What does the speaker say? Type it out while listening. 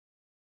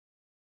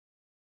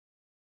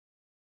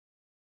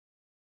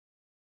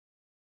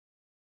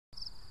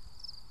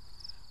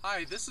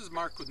Hi, this is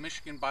Mark with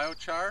Michigan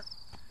Biochar.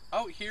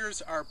 Out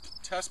here's our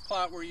test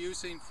plot we're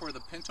using for the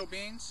pinto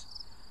beans.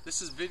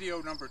 This is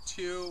video number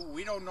 2.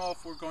 We don't know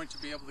if we're going to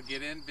be able to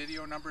get in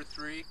video number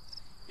 3.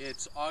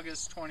 It's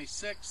August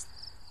 26th,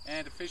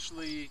 and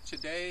officially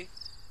today's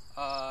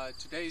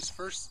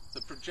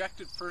the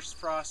projected first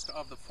frost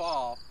of the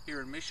fall here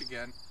in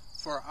Michigan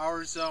for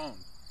our zone.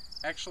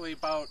 Actually,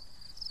 about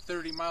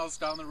 30 miles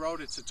down the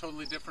road, it's a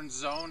totally different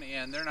zone,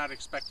 and they're not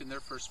expecting their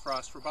first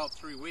frost for about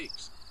 3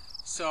 weeks.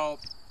 So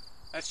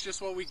that's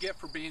just what we get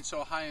for being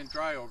so high and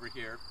dry over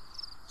here.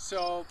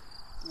 So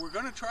we're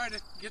going to try to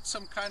get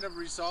some kind of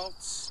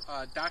results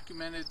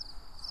documented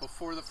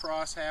before the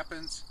frost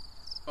happens,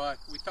 but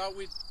we thought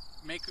we'd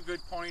make a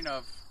good point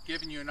of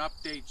giving you an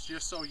update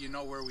just so you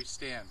know where we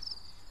stand.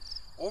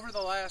 Over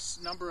the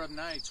last number of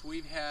nights,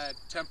 we've had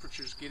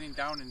temperatures getting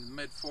down in the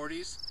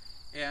mid-40s,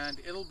 and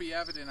it'll be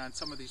evident on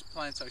some of these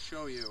plants I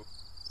show you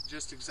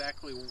just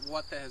exactly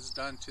what that has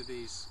done to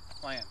these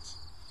plants.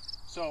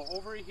 So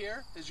over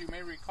here, as you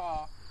may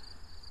recall,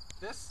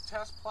 this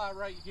test plot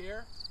right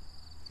here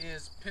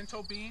is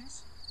pinto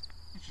beans,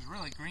 which is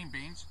really green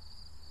beans,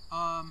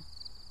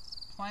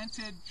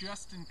 planted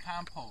just in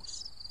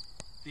compost.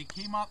 They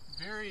came up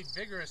very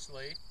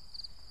vigorously,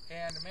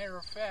 and as a matter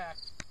of fact,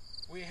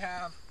 we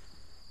have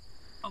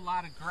a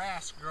lot of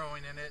grass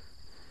growing in it,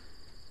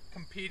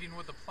 competing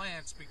with the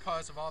plants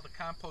because of all the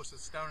compost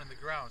that's down in the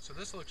ground. So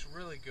this looks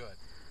really good.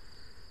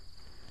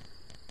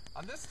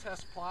 On this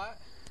test plot,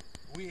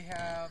 we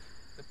have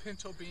the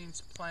pinto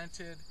beans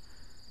planted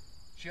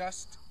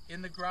just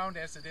in the ground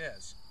as it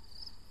is.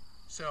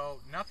 So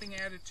nothing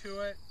added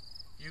to it.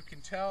 You can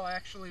tell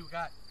actually we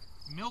got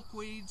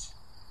milkweeds.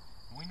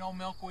 We know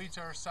milkweeds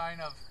are a sign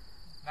of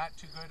not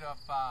too good of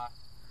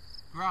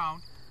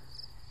ground.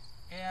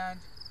 And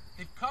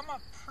they've come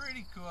up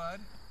pretty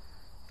good.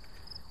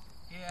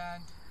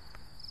 And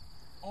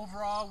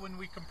overall, when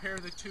we compare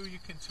the two, you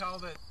can tell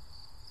that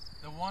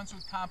the ones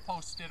with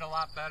compost did a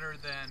lot better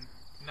than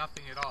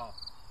nothing at all.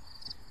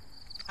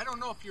 I don't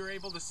know if you're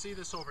able to see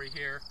this over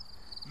here.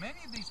 Many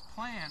of these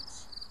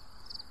plants,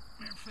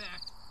 matter of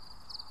fact,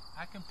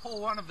 I can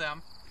pull one of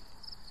them.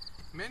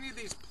 Many of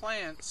these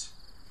plants,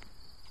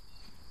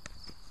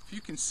 if you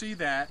can see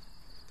that,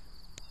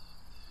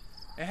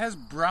 it has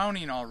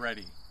browning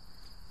already.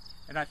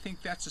 And I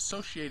think that's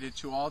associated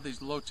to all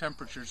these low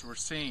temperatures we're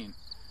seeing.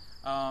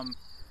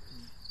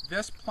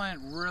 This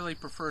plant really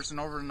prefers an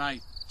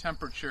overnight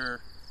temperature,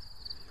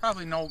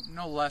 probably no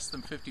less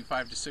than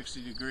 55 to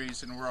 60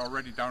 degrees, and we're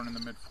already down in the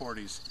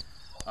mid-40s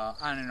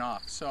on and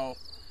off. So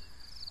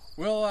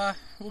we'll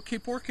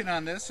keep working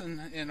on this,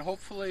 and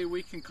hopefully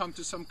we can come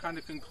to some kind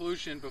of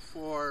conclusion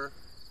before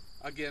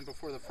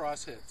the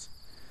frost hits.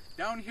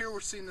 Down here we're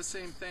seeing the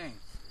same thing.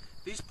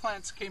 These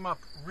plants came up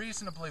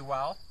reasonably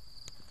well.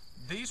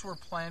 These were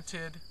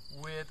planted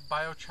with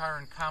biochar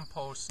and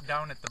compost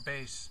down at the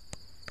base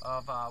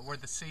of where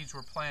the seeds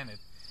were planted.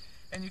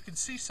 And you can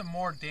see some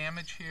more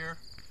damage here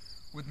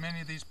with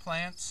many of these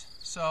plants.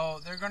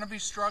 So they're going to be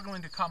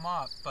struggling to come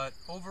up, but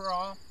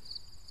overall,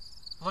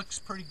 looks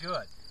pretty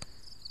good,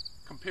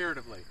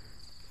 comparatively.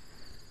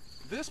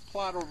 This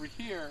plot over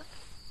here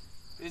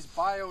is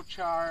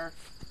biochar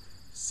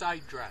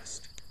side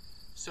dressed.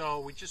 So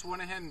we just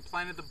went ahead and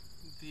planted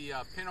the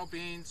pinto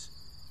beans,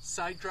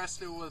 side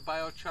dressed it with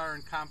biochar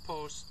and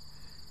compost.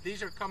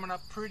 These are coming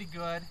up pretty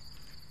good,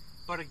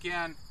 but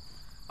again,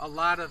 a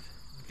lot of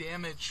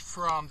damage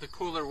from the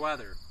cooler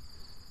weather.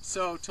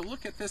 So to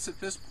look at this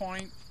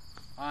point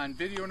on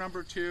video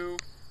number 2,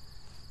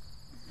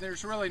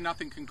 there's really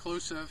nothing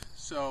conclusive,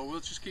 so we'll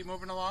just keep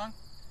moving along,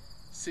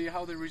 see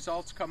how the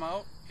results come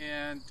out,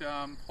 and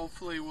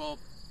hopefully we'll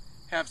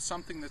have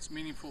something that's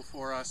meaningful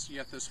for us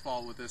yet this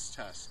fall with this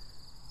test.